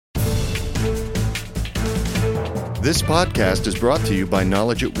This podcast is brought to you by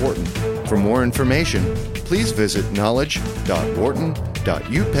Knowledge at Wharton. For more information, please visit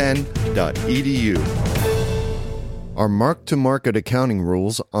knowledge.wharton.upenn.edu. Are mark-to-market accounting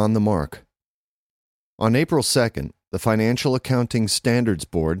rules on the mark? On April 2nd, the Financial Accounting Standards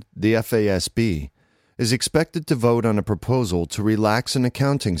Board, the FASB, is expected to vote on a proposal to relax an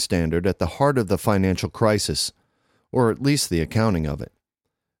accounting standard at the heart of the financial crisis, or at least the accounting of it.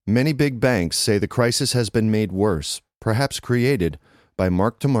 Many big banks say the crisis has been made worse, perhaps created, by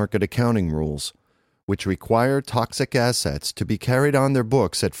mark-to-market accounting rules, which require toxic assets to be carried on their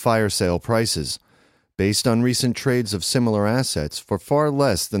books at fire sale prices, based on recent trades of similar assets for far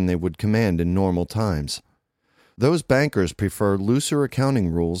less than they would command in normal times. Those bankers prefer looser accounting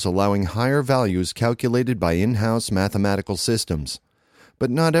rules allowing higher values calculated by in-house mathematical systems.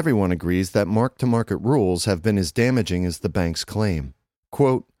 But not everyone agrees that mark-to-market rules have been as damaging as the banks claim.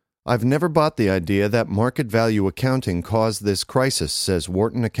 Quote, "I've never bought the idea that market value accounting caused this crisis," says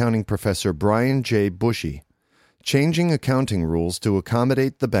Wharton accounting professor Brian J. Bushy. Changing accounting rules to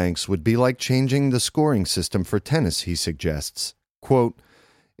accommodate the banks would be like changing the scoring system for tennis, he suggests. Quote,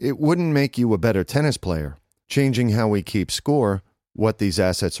 "It wouldn't make you a better tennis player. Changing how we keep score, what these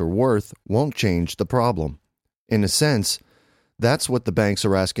assets are worth, won't change the problem." In a sense, that's what the banks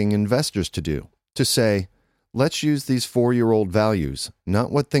are asking investors to do, to say, let's use these 4-year-old values,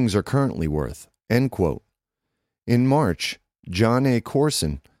 not what things are currently worth. End quote. In March, John A.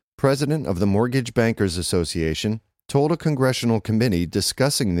 Corson, president of the Mortgage Bankers Association, told a congressional committee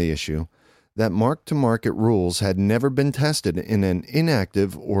discussing the issue that mark-to-market rules had never been tested in an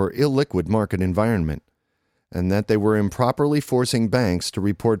inactive or illiquid market environment, and that they were improperly forcing banks to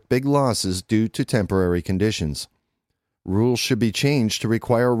report big losses due to temporary conditions. Rules should be changed to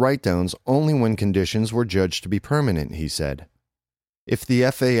require write-downs only when conditions were judged to be permanent, he said. If the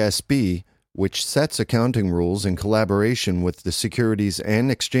FASB, which sets accounting rules in collaboration with the Securities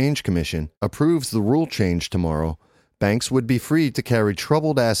and Exchange Commission, approves the rule change tomorrow, banks would be free to carry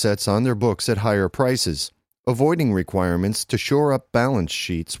troubled assets on their books at higher prices, avoiding requirements to shore up balance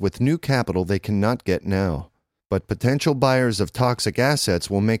sheets with new capital they cannot get now. But potential buyers of toxic assets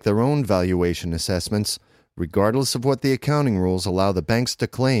will make their own valuation assessments, regardless of what the accounting rules allow the banks to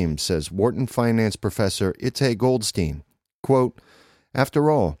claim, says Wharton finance professor Itay Goldstein. Quote,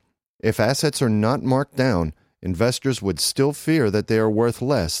 "After all, if assets are not marked down, investors would still fear that they are worth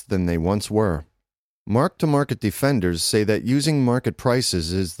less than they once were." Mark-to-market defenders say that using market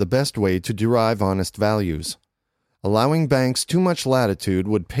prices is the best way to derive honest values. Allowing banks too much latitude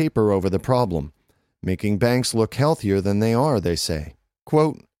would paper over the problem, making banks look healthier than they are, they say.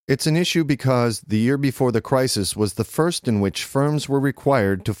 Quote, "It's an issue because the year before the crisis was the first in which firms were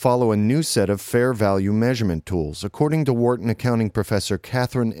required to follow a new set of fair value measurement tools, according to Wharton accounting professor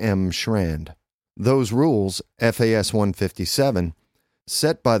Catherine M. Schrand. Those rules, FAS 157,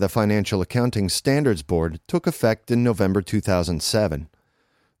 set by the Financial Accounting Standards Board, took effect in November 2007.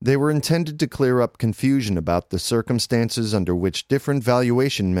 They were intended to clear up confusion about the circumstances under which different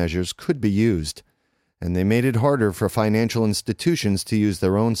valuation measures could be used, and they made it harder for financial institutions to use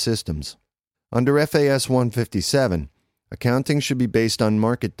their own systems. Under FAS 157, accounting should be based on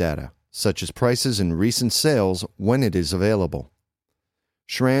market data, such as prices and recent sales when it is available.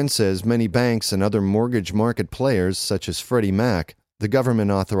 Schrand says many banks and other mortgage market players, such as Freddie Mac, the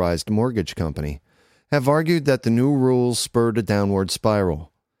government-authorized mortgage company, have argued that the new rules spurred a downward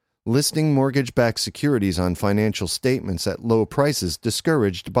spiral. Listing mortgage-backed securities on financial statements at low prices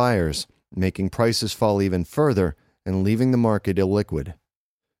discouraged buyers, making prices fall even further and leaving the market illiquid.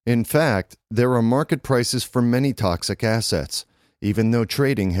 In fact, there are market prices for many toxic assets, even though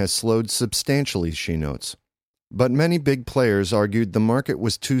trading has slowed substantially, she notes. But many big players argued the market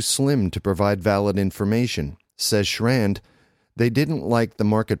was too slim to provide valid information. Says Schrand, they didn't like the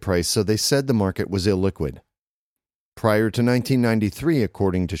market price, so they said the market was illiquid. Prior to 1993,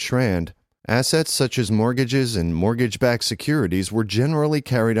 according to Schrand, assets such as mortgages and mortgage-backed securities were generally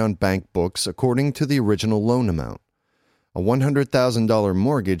carried on bank books according to the original loan amount. A $100,000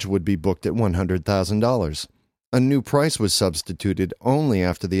 mortgage would be booked at $100,000. A new price was substituted only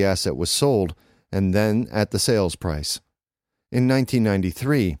after the asset was sold, and then at the sales price. In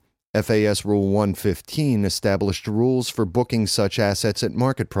 1993, FAS Rule 115 established rules for booking such assets at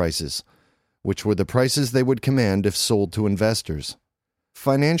market prices, which were the prices they would command if sold to investors.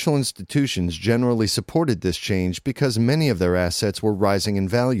 Financial institutions generally supported this change because many of their assets were rising in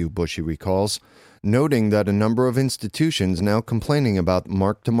value, Bushy recalls, noting that a number of institutions now complaining about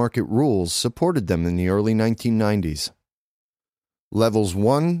mark-to-market rules supported them in the early 1990s. Levels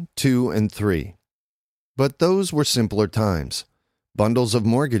 1, 2, and 3. But those were simpler times. Bundles of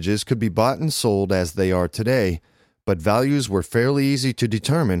mortgages could be bought and sold as they are today, but values were fairly easy to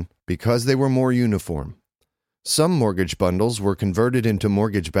determine because they were more uniform. Some mortgage bundles were converted into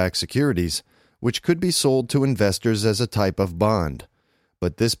mortgage-backed securities, which could be sold to investors as a type of bond.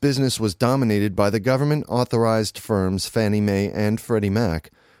 But this business was dominated by the government-authorized firms Fannie Mae and Freddie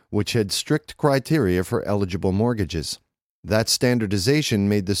Mac, which had strict criteria for eligible mortgages. That standardization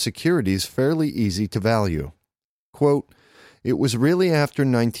made the securities fairly easy to value. Quote, "It was really after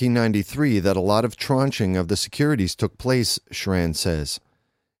 1993 that a lot of tranching of the securities took place," Schran says.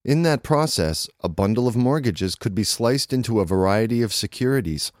 In that process, a bundle of mortgages could be sliced into a variety of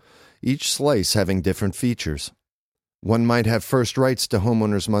securities, each slice having different features. One might have first rights to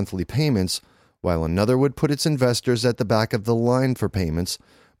homeowners' monthly payments, while another would put its investors at the back of the line for payments,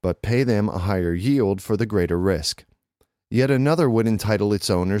 but pay them a higher yield for the greater risk. Yet another would entitle its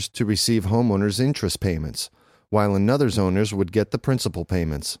owners to receive homeowners' interest payments, while another's owners would get the principal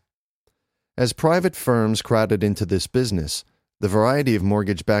payments. As private firms crowded into this business, the variety of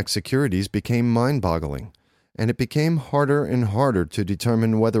mortgage-backed securities became mind-boggling, and it became harder and harder to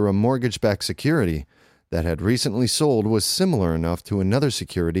determine whether a mortgage-backed security that had recently sold was similar enough to another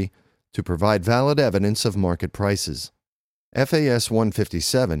security to provide valid evidence of market prices. FAS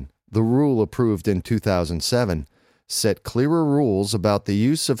 157, the rule approved in 2007, set clearer rules about the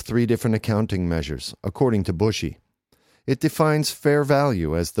use of 3 different accounting measures, according to Bushy. It defines fair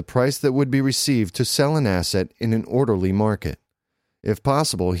value as the price that would be received to sell an asset in an orderly market. If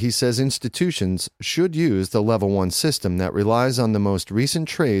possible, he says institutions should use the Level 1 system that relies on the most recent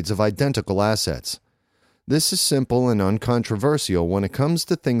trades of identical assets. This is simple and uncontroversial when it comes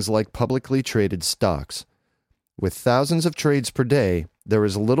to things like publicly traded stocks. With thousands of trades per day, there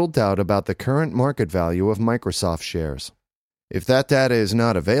is little doubt about the current market value of Microsoft shares. If that data is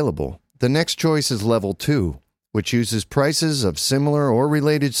not available, the next choice is Level 2, which uses prices of similar or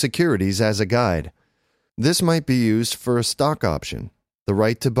related securities as a guide. This might be used for a stock option, the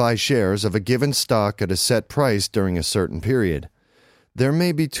right to buy shares of a given stock at a set price during a certain period. There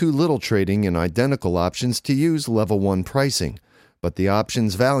may be too little trading in identical options to use Level 1 pricing, but the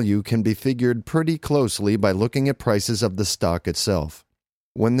option's value can be figured pretty closely by looking at prices of the stock itself.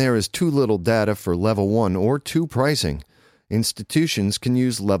 When there is too little data for Level 1 or 2 pricing, institutions can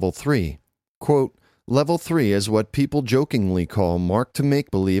use Level 3. Quote, "Level 3 is what people jokingly call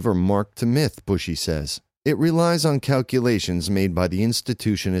mark-to-make-believe or mark-to-myth," Bushy says. It relies on calculations made by the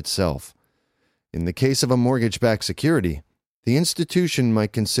institution itself. In the case of a mortgage-backed security, the institution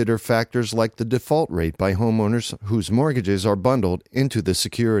might consider factors like the default rate by homeowners whose mortgages are bundled into the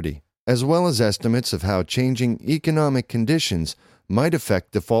security, as well as estimates of how changing economic conditions might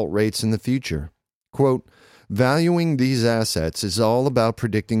affect default rates in the future. Quote, "Valuing these assets is all about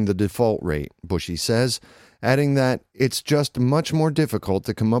predicting the default rate," Bushy says, adding that it's just much more difficult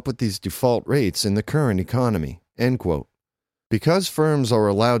to come up with these default rates in the current economy. End quote. Because firms are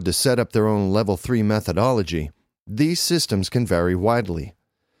allowed to set up their own Level 3 methodology, these systems can vary widely,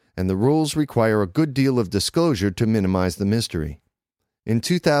 and the rules require a good deal of disclosure to minimize the mystery. In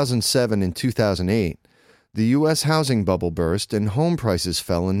 2007 and 2008, the U.S. housing bubble burst and home prices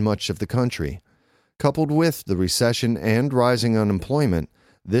fell in much of the country. Coupled with the recession and rising unemployment,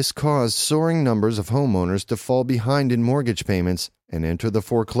 this caused soaring numbers of homeowners to fall behind in mortgage payments and enter the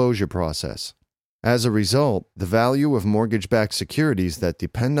foreclosure process. As a result, the value of mortgage-backed securities that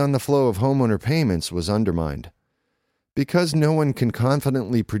depend on the flow of homeowner payments was undermined. Because no one can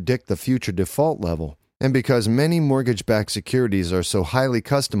confidently predict the future default level, and because many mortgage-backed securities are so highly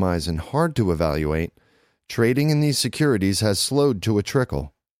customized and hard to evaluate, trading in these securities has slowed to a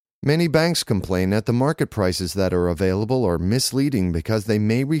trickle. Many banks complain that the market prices that are available are misleading because they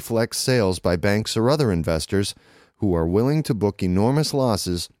may reflect sales by banks or other investors who are willing to book enormous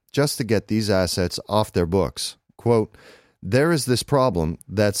losses just to get these assets off their books. Quote, "There is this problem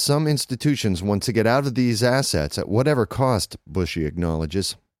that some institutions want to get out of these assets at whatever cost," Bushy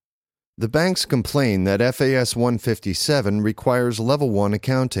acknowledges. The banks complain that FAS 157 requires Level 1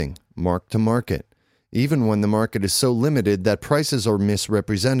 accounting, mark-to-market, even when the market is so limited that prices are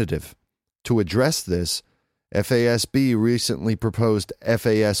misrepresentative. To address this, FASB recently proposed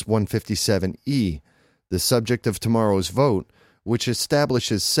FAS 157E, the subject of tomorrow's vote, which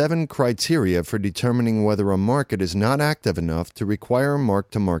establishes 7 criteria for determining whether a market is not active enough to require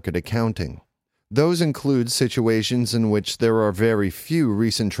mark-to-market accounting. Those include situations in which there are very few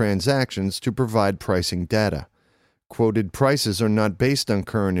recent transactions to provide pricing data. Quoted prices are not based on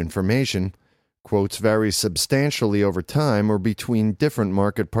current information. Quotes vary substantially over time or between different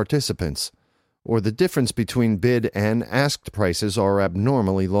market participants, or the difference between bid and asked prices are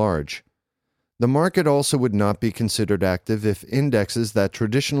abnormally large. The market also would not be considered active if indexes that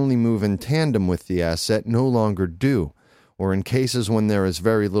traditionally move in tandem with the asset no longer do, or in cases when there is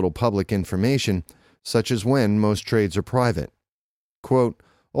very little public information, such as when most trades are private. Quote,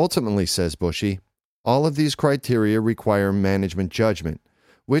 ultimately, says Bushy, all of these criteria require management judgment,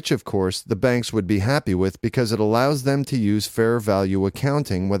 which, of course, the banks would be happy with because it allows them to use fair value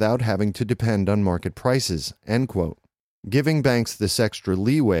accounting without having to depend on market prices, end quote. Giving banks this extra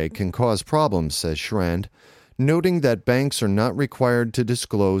leeway can cause problems, says Schrand, noting that banks are not required to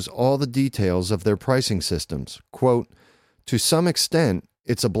disclose all the details of their pricing systems. Quote, to some extent,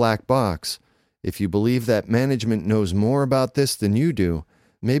 it's a black box. If you believe that management knows more about this than you do,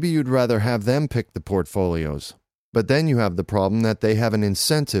 maybe you'd rather have them pick the portfolios. But then you have the problem that they have an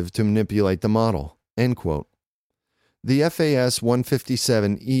incentive to manipulate the model, end quote. The FAS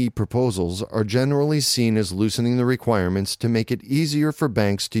 157E proposals are generally seen as loosening the requirements to make it easier for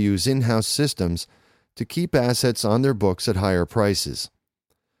banks to use in-house systems to keep assets on their books at higher prices.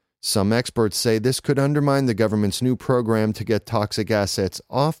 Some experts say this could undermine the government's new program to get toxic assets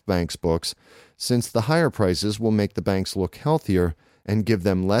off banks' books, since the higher prices will make the banks look healthier and give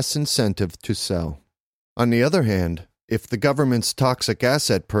them less incentive to sell. On the other hand, if the government's toxic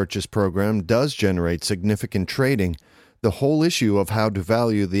asset purchase program does generate significant trading, the whole issue of how to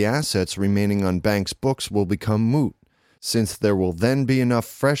value the assets remaining on banks' books will become moot, since there will then be enough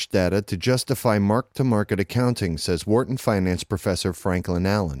fresh data to justify mark-to-market accounting, says Wharton finance professor Franklin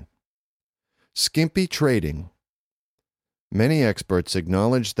Allen. Skimpy trading. Many experts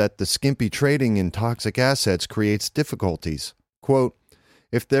acknowledge that the skimpy trading in toxic assets creates difficulties. Quote,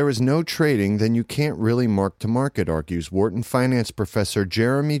 if there is no trading, then you can't really mark-to-market, argues Wharton finance professor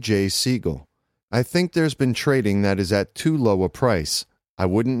Jeremy J. Siegel. I think there's been trading that is at too low a price. I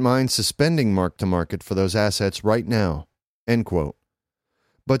wouldn't mind suspending mark-to-market for those assets right now, end quote.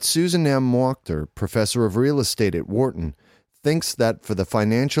 But Susan M. Wachter, professor of real estate at Wharton, thinks that for the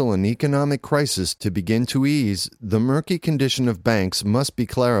financial and economic crisis to begin to ease, the murky condition of banks must be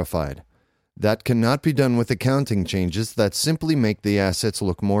clarified. That cannot be done with accounting changes that simply make the assets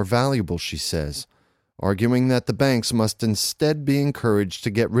look more valuable, she says, arguing that the banks must instead be encouraged to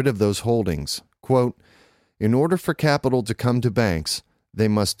get rid of those holdings. Quote, in order for capital to come to banks, they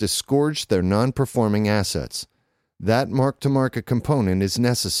must disgorge their non-performing assets. That mark-to-market component is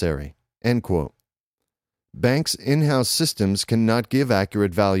necessary, end quote. Banks' in-house systems cannot give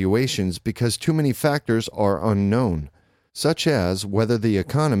accurate valuations because too many factors are unknown, such as whether the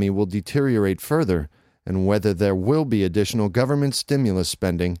economy will deteriorate further and whether there will be additional government stimulus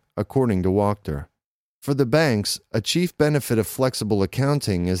spending, according to Wachter. For the banks, a chief benefit of flexible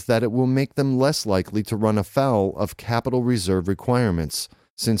accounting is that it will make them less likely to run afoul of capital reserve requirements,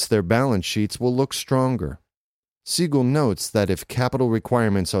 since their balance sheets will look stronger. Siegel notes that if capital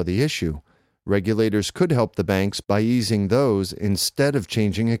requirements are the issue, regulators could help the banks by easing those instead of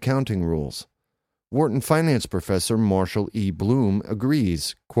changing accounting rules. Wharton finance professor Marshall E. Bloom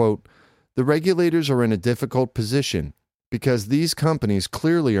agrees, quote, the regulators are in a difficult position because these companies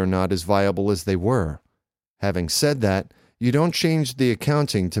clearly are not as viable as they were. Having said that, you don't change the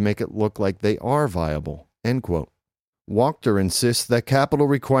accounting to make it look like they are viable, end quote. Wachter insists that capital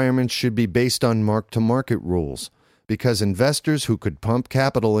requirements should be based on mark-to-market rules, because investors who could pump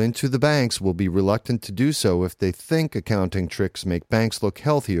capital into the banks will be reluctant to do so if they think accounting tricks make banks look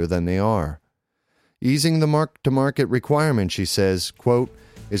healthier than they are. Easing the mark-to-market requirement, she says, quote,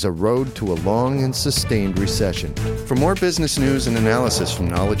 is a road to a long and sustained recession. For more business news and analysis from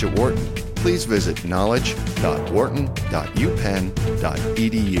Knowledge at Wharton, please visit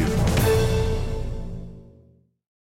knowledge.wharton.upenn.edu.